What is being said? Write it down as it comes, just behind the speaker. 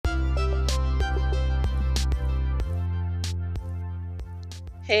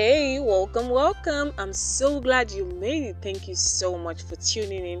Hey, welcome. I'm so glad you made it. Thank you so much for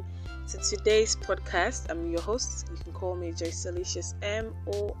tuning in to today's podcast. I'm your host. You can call me Joyce Delicious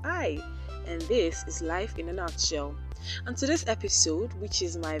MOI, and this is Life in a Nutshell. On today's episode, which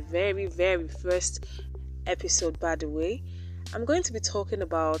is my very first episode, by the way, I'm going to be talking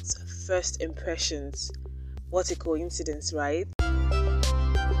about first impressions. What a coincidence, right?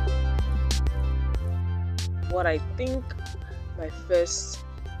 What I think my first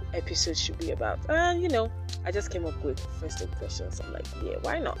episode should be about. I just came up with first impressions. I'm like, yeah,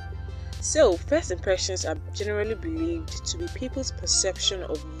 why not? So, first impressions are generally believed to be people's perception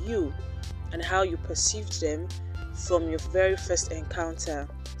of you and how you perceived them from your very first encounter.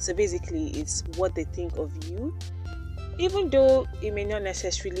 So basically, it's what they think of you, even though it may not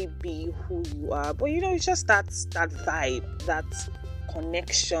necessarily be who you are. But it's just that vibe, that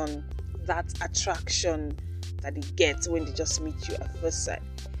connection, that attraction that they get when they just meet you at first sight.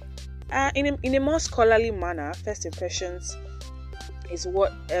 In a more scholarly manner, first impressions is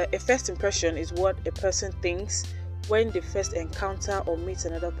what a first impression is what a person thinks when they first encounter or meet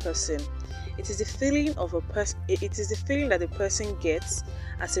another person. It is the feeling of a person. It is the feeling that the person gets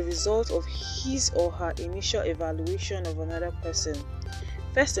as a result of his or her initial evaluation of another person.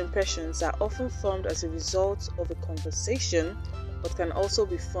 First impressions are often formed as a result of a conversation, but can also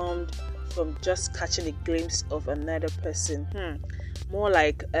be formed from just catching a glimpse of another person. More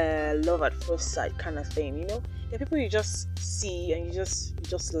like love at first sight kind of thing. There are people you just see and you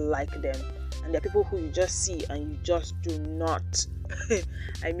just like them, and there are people who you just see and you just do not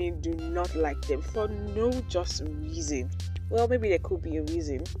do not like them for no just reason. Well, maybe there could be a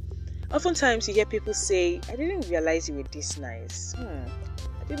reason. Oftentimes you hear people say, I didn't realize you were this nice.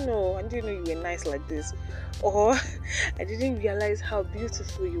 I didn't know you were nice like this. Or I didn't realize how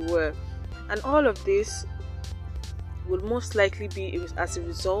beautiful you were. And all of this would most likely be as a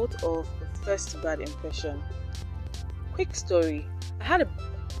result of a first bad impression. Quick story. I had a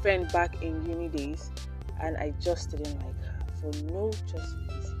friend back in uni days and I just didn't like her for no just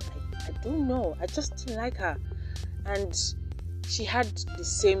reason. I don't know. I just didn't like her. And she had the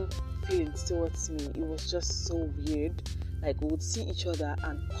same feelings towards me. It was just so weird. Like, we would see each other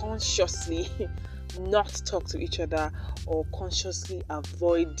and consciously not talk to each other or consciously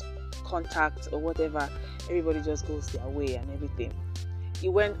avoid contact or whatever. Everybody just goes their way and everything. It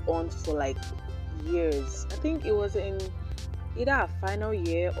went on for like years. I think it was in either our final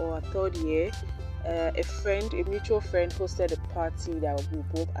year or our third year. A mutual friend hosted a party that we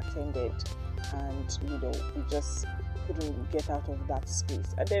both attended, and we just couldn't get out of that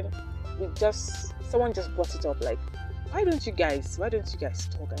space. And then someone just brought it up, like, why don't you guys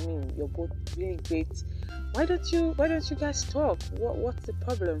talk? I mean, you're both really great. Why don't you guys talk? What's the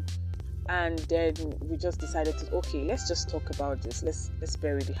problem? And then we just decided to, okay, let's just talk about this. Let's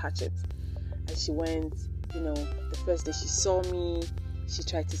bury the hatchet. And she went, the first day she saw me, she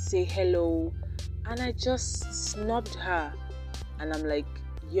tried to say hello, and I just snubbed her. And I'm like,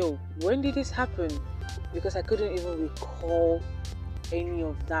 yo, when did this happen? Because I couldn't even recall any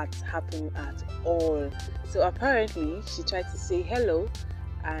of that happening at all. So apparently she tried to say hello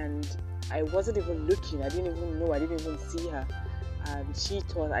and I wasn't even looking. I didn't even know. I didn't even see her. And she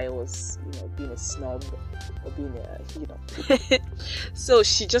thought I was, being a snob or being a, So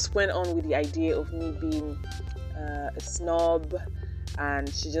she just went on with the idea of me being a snob,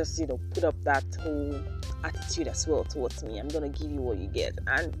 and she just, put up that whole attitude as well towards me. I'm gonna give you what you get.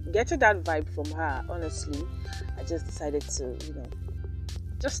 And getting that vibe from her, honestly, I just decided to,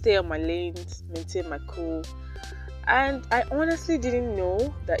 just stay on my lane, maintain my cool. And I honestly didn't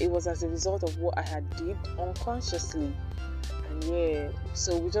know that it was as a result of what I had did unconsciously. And yeah,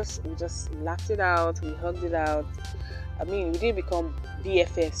 so we just laughed it out, we hugged it out. I mean, we didn't become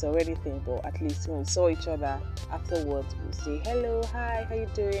BFFs or anything, but at least when we saw each other afterwards, we would say, hello, hi, how you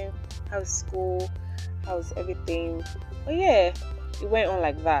doing? How's school? How's everything? But yeah, it went on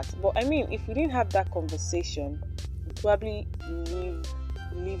like that. But I mean, if we didn't have that conversation, we probably would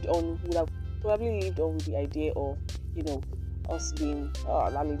have probably lived on with the idea of, us being,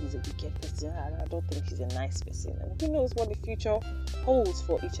 that lady's a wicked person. I don't think she's a nice person. And who knows what the future holds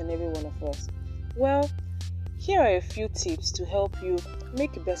for each and every one of us. Well, here are a few tips to help you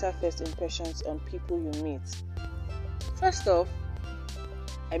make better first impressions on people you meet. First off,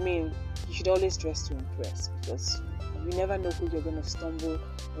 you should always dress to impress, because you never know who you're going to stumble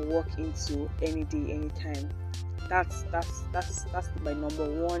or walk into any day, anytime. That's my number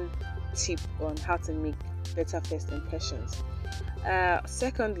one tip on how to make better first impressions.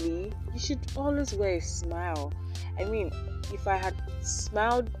 Secondly, you should always wear a smile. If I had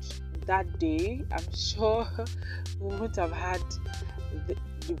smiled that day, I'm sure we wouldn't have had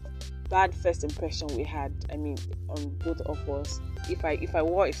the bad first impression we had, on both of us. If I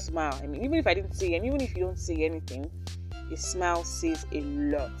wore a smile, even if I didn't say, and even if you don't say anything, a smile says a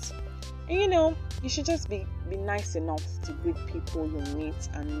lot. And you should just be nice enough to greet people you meet,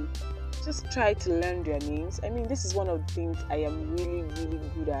 and just try to learn their names. This is one of the things I am really, really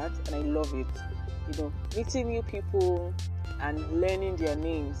good at, and I love it. Meeting new people and learning their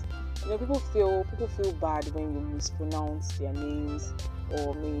names. People feel bad when you mispronounce their names,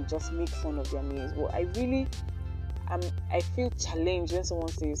 or maybe just make fun of their names. But I feel challenged when someone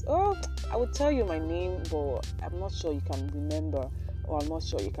says, "Oh, I will tell you my name, but I'm not sure you can remember, or I'm not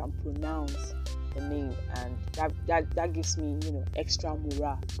sure you can pronounce the name," and that gives me, extra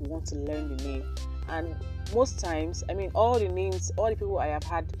morale to want to learn the name. And most times, all the people I have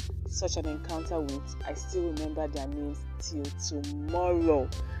had such an encounter with, I still remember their names till tomorrow.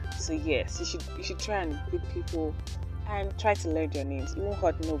 So yes, you should try and greet people and try to learn their names. It won't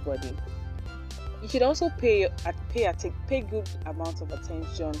hurt nobody. You should also pay good amount of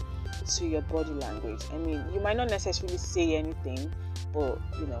attention to your body language. You might not necessarily say anything, but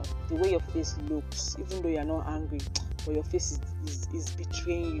the way your face looks, even though you're not angry, but your face is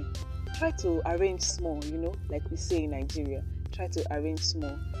betraying you. Try to arrange small, like we say in Nigeria. Try to arrange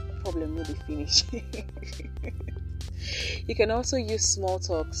small. Problem will be finished. You can also use small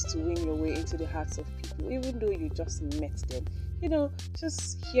talks to win your way into the hearts of people, even though you just met them.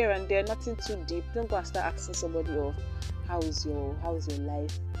 Just here and there, nothing too deep. Don't go and start asking somebody of how is your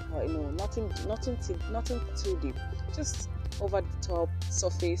life? Nothing too deep. Just over the top,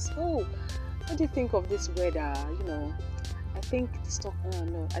 surface. Oh, what do you think of this weather? I think stock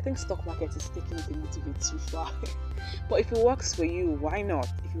market is taking it a little bit too far. But if it works for you, why not?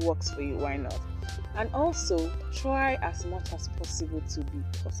 And also, try as much as possible to be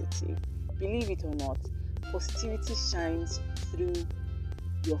positive. Believe it or not, positivity shines through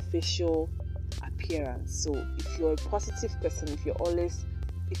your facial appearance. So if you're a positive person, if you always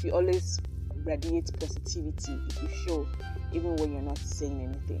radiate positivity, if you show, even when you're not saying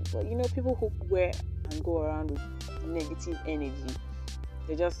anything. But people who wear and go around with negative energy,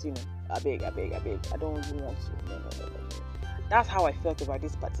 they just I beg, I don't even want to. No. That's how I felt about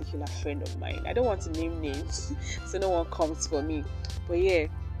this particular friend of mine. I don't want to name names so no one comes for me, but yeah,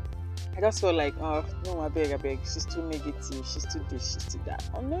 I just felt like, oh no, I beg, she's too negative, she's too this, she's too that.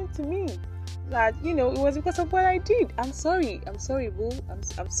 Unknown to me that it was because of what I did. I'm sorry, boo.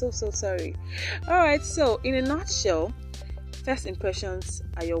 I'm so sorry. Alright, so in a nutshell, first impressions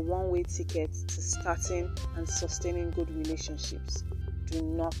are your one-way ticket to starting and sustaining good relationships. Do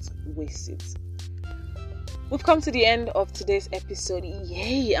not waste it. We've come to the end of today's episode.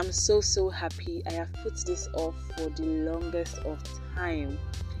 Yay! I'm so happy. I have put this off for the longest of time.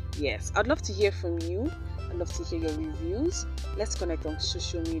 Yes, I'd love to hear from you. I'd love to hear your reviews. Let's connect on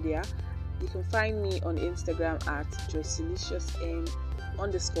social media. You can find me on Instagram at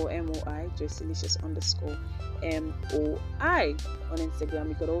joycelicious_MOI, joycelicious_MOI on Instagram.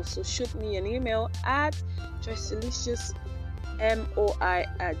 You could also shoot me an email at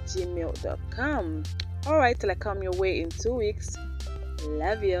joycelicious_MOI@gmail.com. Alright, till I come your way in 2 weeks.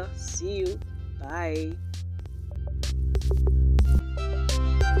 Love you. See you. Bye.